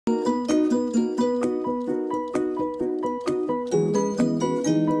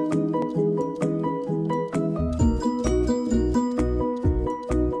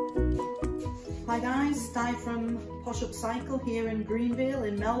here in Greenvale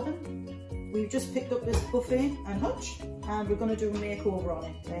in Melbourne. We've just picked up this buffet and Hutch, and we're going to do a makeover on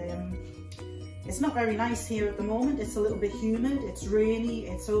it. It's not very nice here at the moment. It's a little bit humid, it's rainy,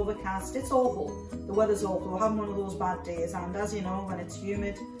 it's overcast, it's awful. The weather's awful. We're having one of those bad days, and as you know, when it's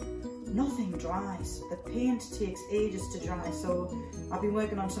humid, nothing dries. The paint takes ages to dry, so I've been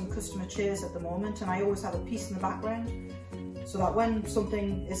working on some customer chairs at the moment, and I always have a piece in the background so that when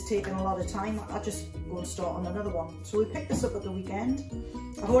something is taking a lot of time, I just go and start on another one. So we picked this up at the weekend.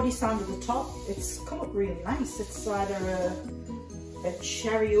 I've already sanded the top. It's come up really nice. It's either a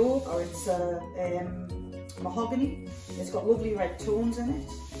cherry oak or it's mahogany. It's got lovely red tones in it,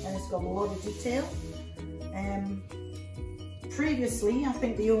 and it's got a lot of detail. Previously, I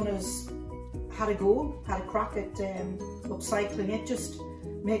think the owners had a crack at upcycling it, just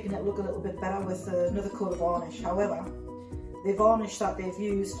making it look a little bit better with another coat of varnish. However, the varnish that they've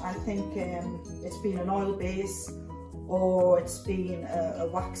used, I think it's been an oil base or it's been a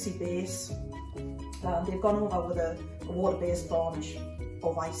waxy base. They've gone over with a water-based varnish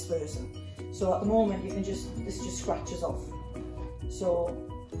or vice versa. So at the moment, you can this just scratches off. So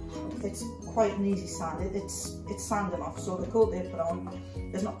it's quite an easy sand. It's sanding off. So the coat they put on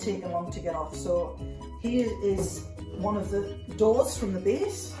is not taking long to get off. So here is one of the doors from the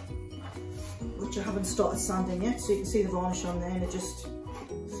base, which I haven't started sanding yet. So you can see the varnish on there, and it just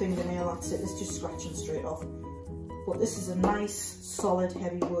fingernail. That's it. It's just scratching straight off. But this is a nice, solid,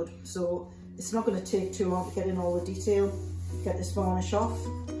 heavy wood. So it's not going to take too long to get in all the detail, get this varnish off,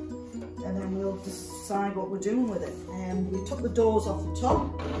 and then we'll decide what we're doing with it. We took the doors off the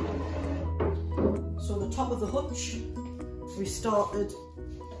top. So the top of the hutch, we started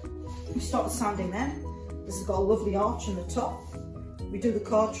sanding them. This has got a lovely arch in the top. We do the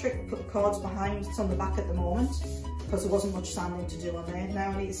card trick, put the cards behind. It's on the back at the moment because there wasn't much sanding to do on there.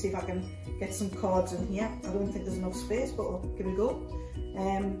 Now I need to see if I can get some cards in here. I don't think there's enough space, but we'll give it a go.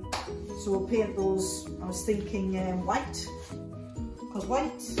 So we'll paint those. I was thinking white, because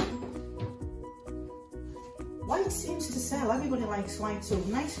white seems to sell. Everybody likes white. So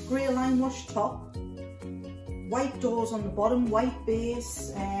nice grey lime wash top, white doors on the bottom, white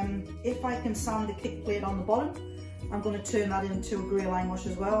base. If I can sand the kick plate on the bottom, I'm going to turn that into a grey lime wash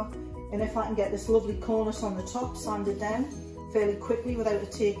as well. And if I can get this lovely cornice on the top sanded down fairly quickly without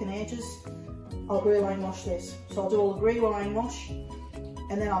it taking ages, I'll grey lime wash this. So I'll do all the grey lime wash,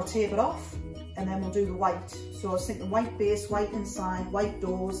 and then I'll tape it off, and then we'll do the white. So I was thinking white base, white inside, white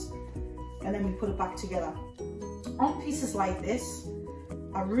doors, and then we put it back together. On pieces like this,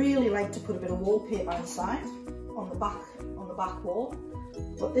 I really like to put a bit of wallpaper inside on the back wall,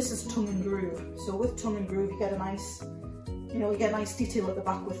 but this is tongue and groove. So with tongue and groove, you get a nice, you get a nice detail at the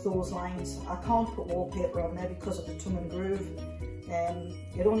back with those lines. I can't put wallpaper on there because of the tongue and groove.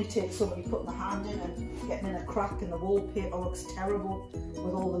 It only takes somebody putting a hand in and getting in a crack, and the wallpaper looks terrible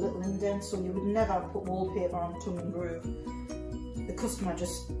with all the little indents. So you would never put wallpaper on tongue and groove. The customer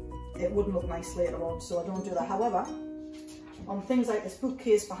it wouldn't look nice later on, so I don't do that. However, on things like this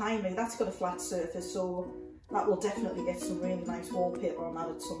bookcase behind me, that's got a flat surface, so that will definitely get some really nice wallpaper on that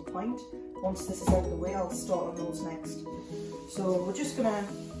at some point. Once this is out of the way, I'll start on those next. So we're just gonna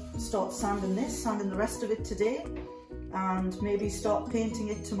start sanding the rest of it today, and maybe start painting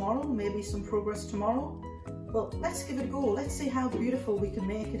it tomorrow, maybe some progress tomorrow. But let's give it a go. Let's see how beautiful we can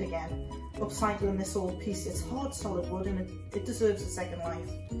make it again. Upcycling this old piece. It's hard, solid wood, and it deserves a second life.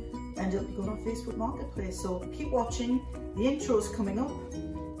 And it'll be going on Facebook Marketplace. So keep watching. The intro's coming up.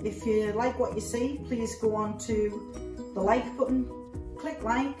 If you like what you see, please go on to the like button, click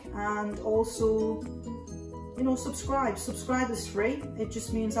like, and also, subscribe. Subscribe is free. It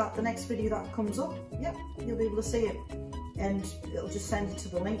just means that the next video that comes up, yep, you'll be able to see it. And it'll just send you to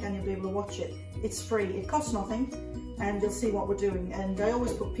the link and you'll be able to watch it. It's free, it costs nothing, and you'll see what we're doing. And I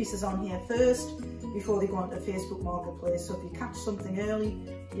always put pieces on here first before they go onto Facebook Marketplace. So if you catch something early,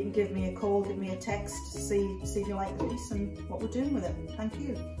 you can give me a call, give me a text, see if you like the piece and what we're doing with it. Thank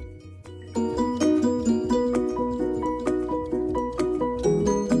you.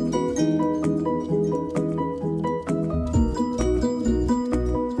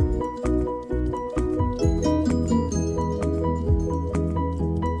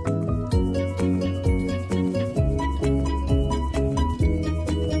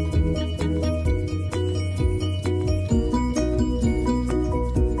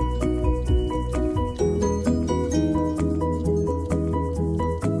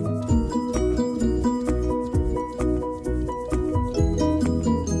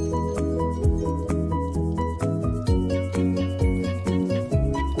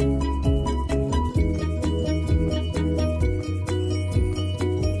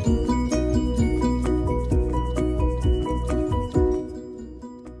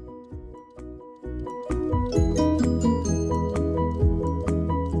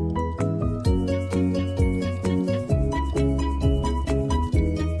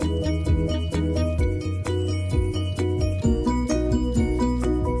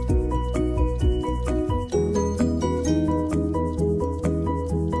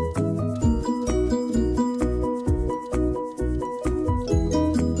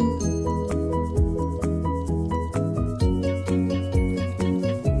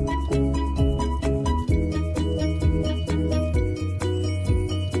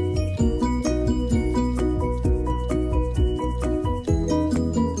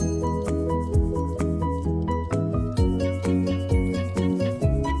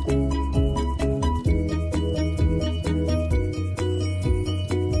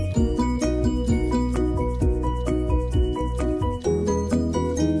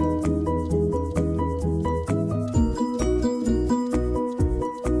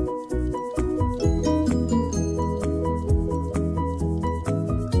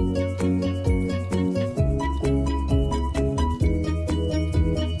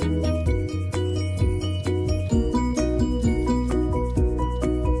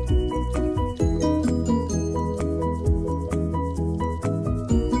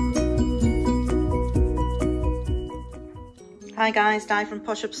 Hi guys, Di from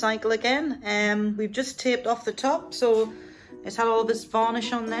PoshUpCycle again. We've just taped off the top, so it's had all this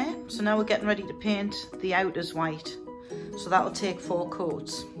varnish on there. So now we're getting ready to paint the outers white. So that'll take 4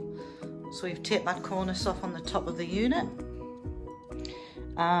 coats. So we've taped that cornice off on the top of the unit.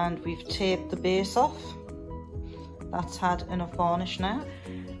 And we've taped the base off. That's had enough varnish now.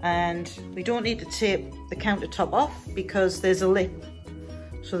 And we don't need to tape the countertop off because there's a lip.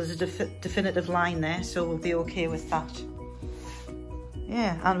 So there's a definitive line there, so we'll be okay with that.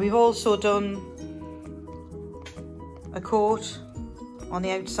 Yeah, and we've also done a coat on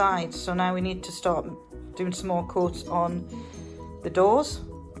the outside. So now we need to start doing some more coats on the doors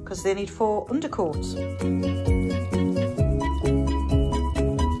because they need 4 undercoats.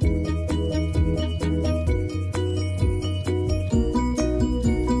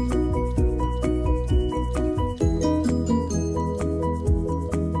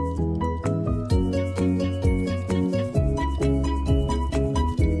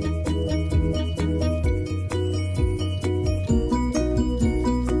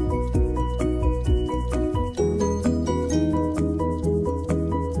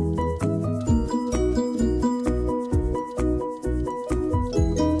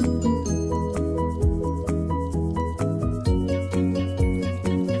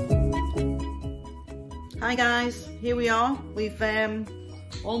 Hi guys, here we are. We've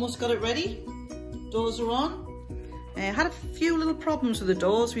almost got it ready. Doors are on. Had a few little problems with the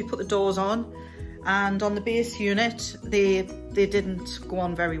doors. We put the doors on, and on the base unit they didn't go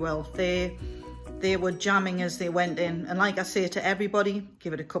on very well. They were jamming as they went in, and like I say to everybody,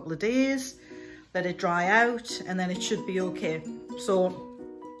 give it a couple of days, let it dry out, and then it should be okay. So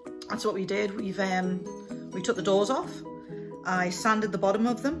that's what we did. We took the doors off. I sanded the bottom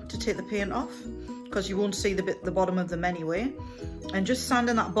of them to take the paint off, because you won't see the bottom of them anyway. And just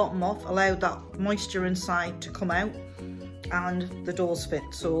sanding that bottom off allowed that moisture inside to come out, and the doors fit.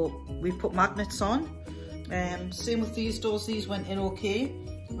 So we've put magnets on. Same with these doors, these went in okay,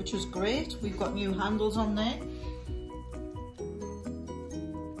 which was great. We've got new handles on there.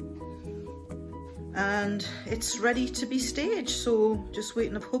 And it's ready to be staged. So just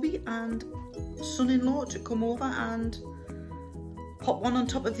waiting for hubby and son-in-law to come over and pop one on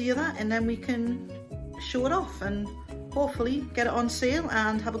top of the other, and then we can show it off and hopefully get it on sale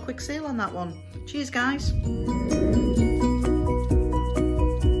and have a quick sale on that one. Cheers guys.